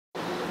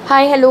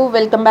Hi, hello,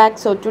 welcome back.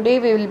 So today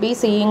we will be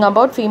seeing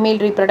about female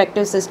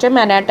reproductive system,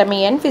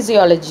 anatomy and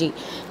physiology.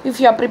 If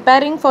you are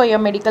preparing for your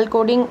medical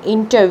coding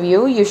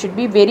interview, you should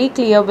be very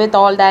clear with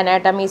all the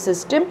anatomy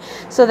system.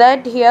 So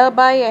that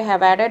hereby I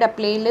have added a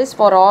playlist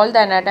for all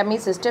the anatomy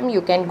system.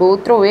 You can go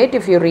through it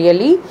if you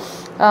really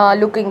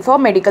looking for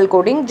medical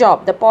coding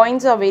job. The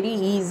points are very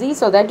easy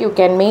so that you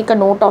can make a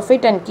note of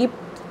it and keep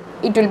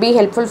it will be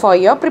helpful for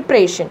your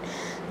preparation.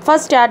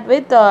 First, start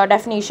with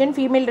definition.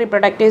 Female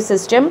reproductive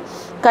system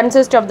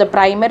consists of the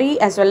primary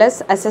as well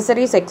as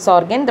accessory sex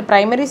organ. The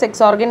primary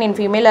sex organ in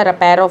female are a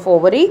pair of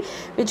ovary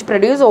which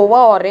produce ova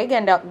or egg,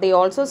 and they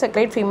also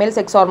secrete female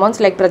sex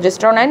hormones like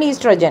progesterone and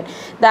estrogen.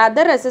 The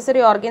other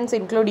accessory organs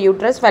include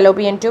uterus,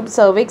 fallopian tube,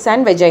 cervix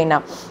and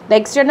vagina. The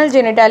external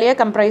genitalia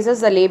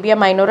comprises the labia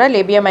minora,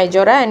 labia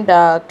majora and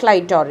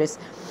clitoris.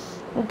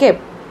 Okay.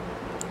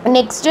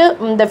 Next,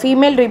 the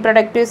female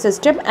reproductive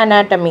system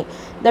anatomy.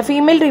 The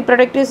female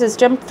reproductive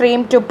system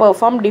framed to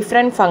perform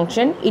different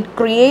function. It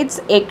creates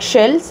egg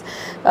cells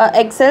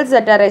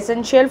that are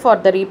essential for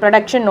the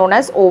reproduction known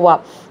as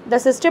ova. The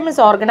system is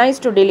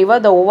organized to deliver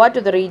the ova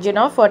to the region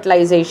of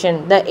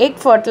fertilization. The egg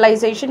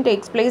fertilization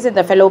takes place in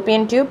the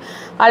fallopian tube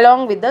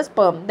along with the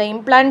sperm. The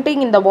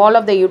implanting in the wall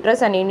of the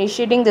uterus and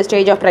initiating the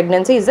stage of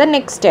pregnancy is the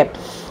next step.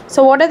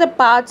 So what are the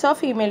parts of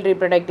female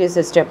reproductive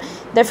system?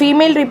 The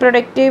female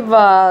reproductive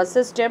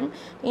system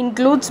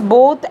includes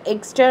both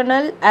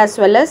external as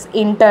well as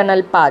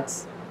internal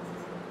parts.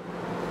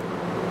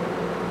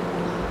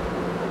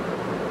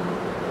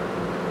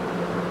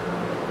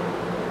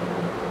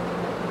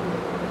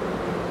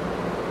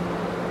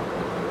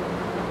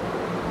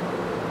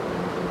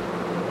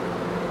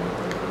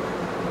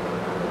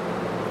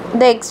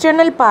 The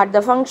external part.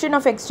 The function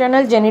of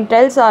external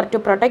genitals are to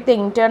protect the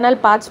internal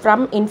parts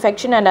from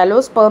infection and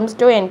allow sperms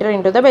to enter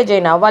into the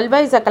vagina. Vulva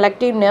is a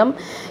collective term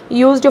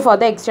used for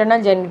the external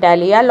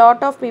genitalia. A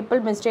lot of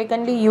people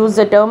mistakenly use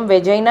the term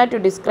vagina to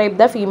describe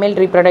the female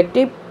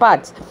reproductive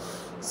parts.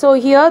 So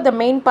here the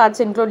main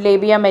parts include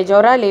labia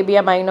majora,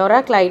 labia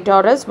minora,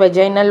 clitoris,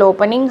 vaginal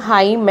opening,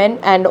 hymen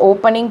and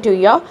opening to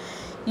your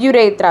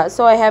urethra.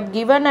 So I have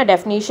given a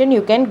definition,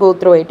 you can go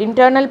through it.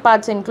 Internal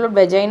parts include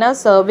vagina,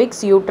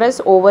 cervix, uterus,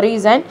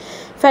 ovaries and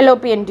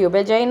fallopian tube.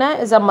 Vagina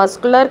is a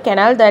muscular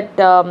canal that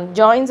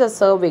joins a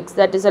cervix,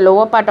 that is a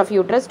lower part of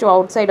uterus, to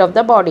outside of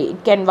the body.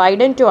 It can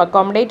widen to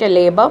accommodate a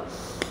labor,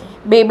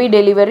 baby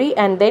delivery,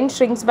 and then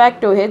shrinks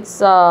back to its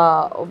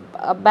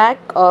back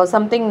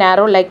something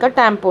narrow like a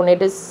tampon.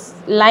 It is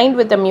lined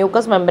with a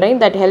mucous membrane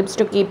that helps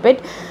to keep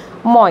it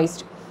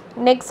moist.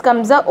 Next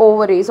comes the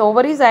ovaries.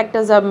 Ovaries act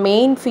as a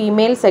main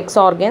female sex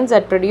organs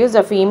that produce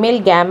a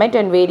female gamete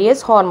and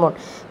various hormone.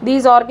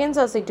 These organs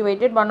are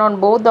situated one on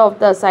both of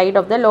the side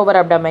of the lower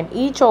abdomen.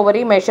 Each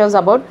ovary measures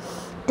about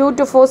 2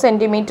 to 4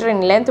 centimeter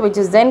in length, which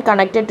is then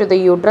connected to the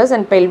uterus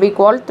and pelvic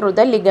wall through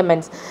the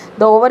ligaments.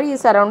 The ovary is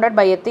surrounded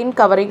by a thin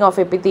covering of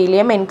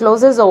epithelium,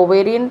 encloses the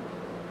ovarian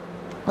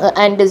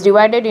and is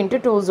divided into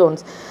two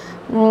zones.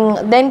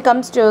 Then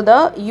comes to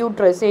the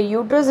uterus. A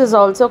uterus is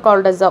also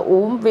called as the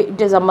womb.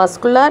 It is a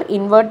muscular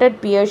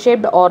inverted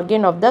pear-shaped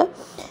organ of the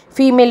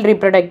female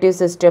reproductive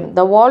system.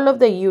 The wall of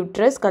the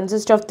uterus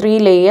consists of three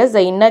layers: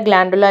 the inner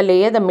glandular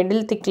layer, the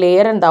middle thick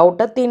layer and the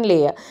outer thin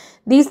layer.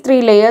 These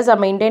three layers are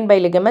maintained by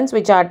ligaments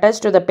which are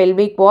attached to the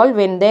pelvic wall,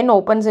 when then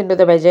opens into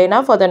the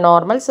vagina for the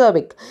normal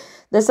cervix.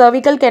 The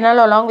cervical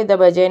canal along with the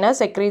vagina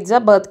secretes the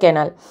birth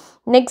canal.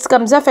 Next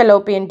comes the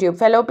fallopian tube.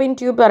 Fallopian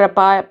tube are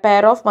a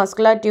pair of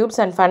muscular tubes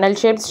and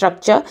funnel-shaped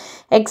structure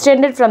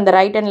extended from the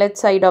right and left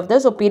side of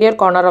the superior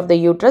corner of the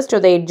uterus to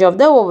the edge of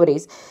the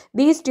ovaries.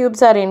 These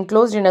tubes are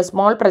enclosed in a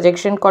small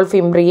projection called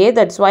fimbriae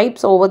that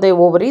swipes over the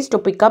ovaries to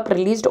pick up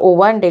released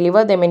ova and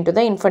deliver them into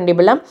the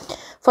infundibulum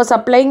for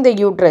supplying the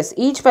uterus.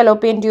 Each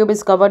fallopian tube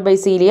is covered by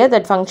cilia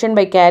that function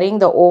by carrying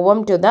the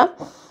ovum to the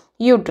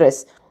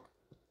uterus.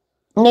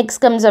 Next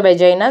comes the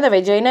vagina. The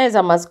vagina is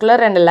a muscular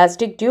and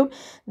elastic tube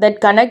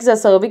that connects the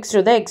cervix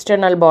to the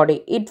external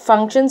body. It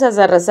functions as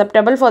a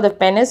receptacle for the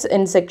penis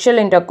in sexual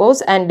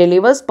intercourse and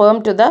delivers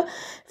sperm to the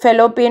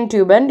fallopian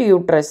tube and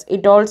uterus.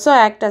 It also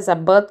acts as a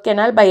birth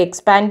canal by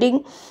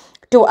expanding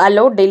to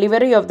allow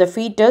delivery of the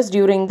fetus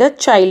during the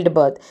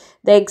childbirth.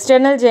 The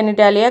external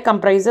genitalia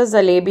comprises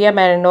the labia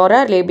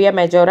minora, labia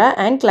majora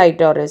and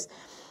clitoris.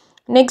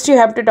 Next, you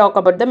have to talk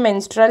about the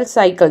menstrual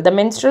cycle. The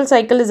menstrual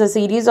cycle is a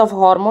series of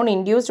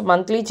hormone-induced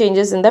monthly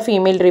changes in the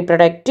female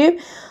reproductive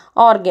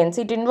organs.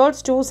 It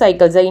involves two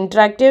cycles, the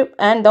interactive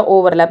and the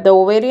overlap, the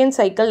ovarian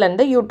cycle and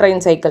the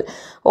uterine cycle.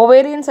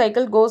 Ovarian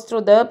cycle goes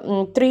through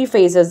the three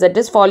phases, that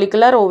is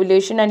follicular,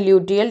 ovulation and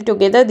luteal.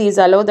 Together, these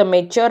allow the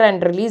mature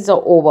and release the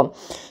ovum.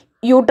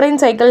 Uterine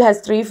cycle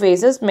has three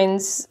phases,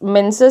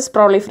 menses,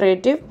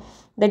 proliferative,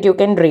 that you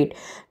can read.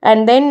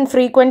 And then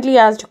frequently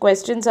asked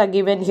questions are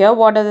given here.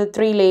 What are the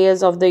three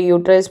layers of the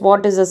uterus?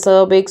 What is the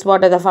cervix?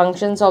 What are the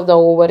functions of the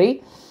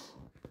ovary?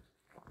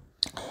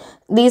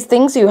 these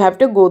things you have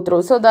to go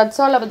through. So that's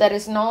all about, there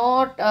is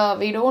not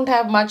we don't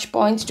have much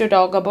points to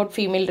talk about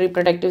female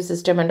reproductive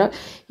system and all.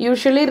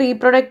 Usually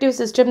reproductive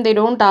system they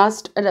don't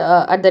ask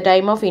at the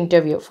time of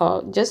interview.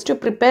 For just to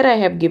prepare I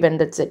have given,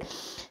 that's it.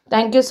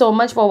 Thank you so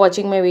much for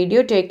watching my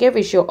video. Take care.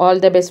 Wish you all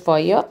the best for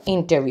your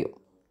interview.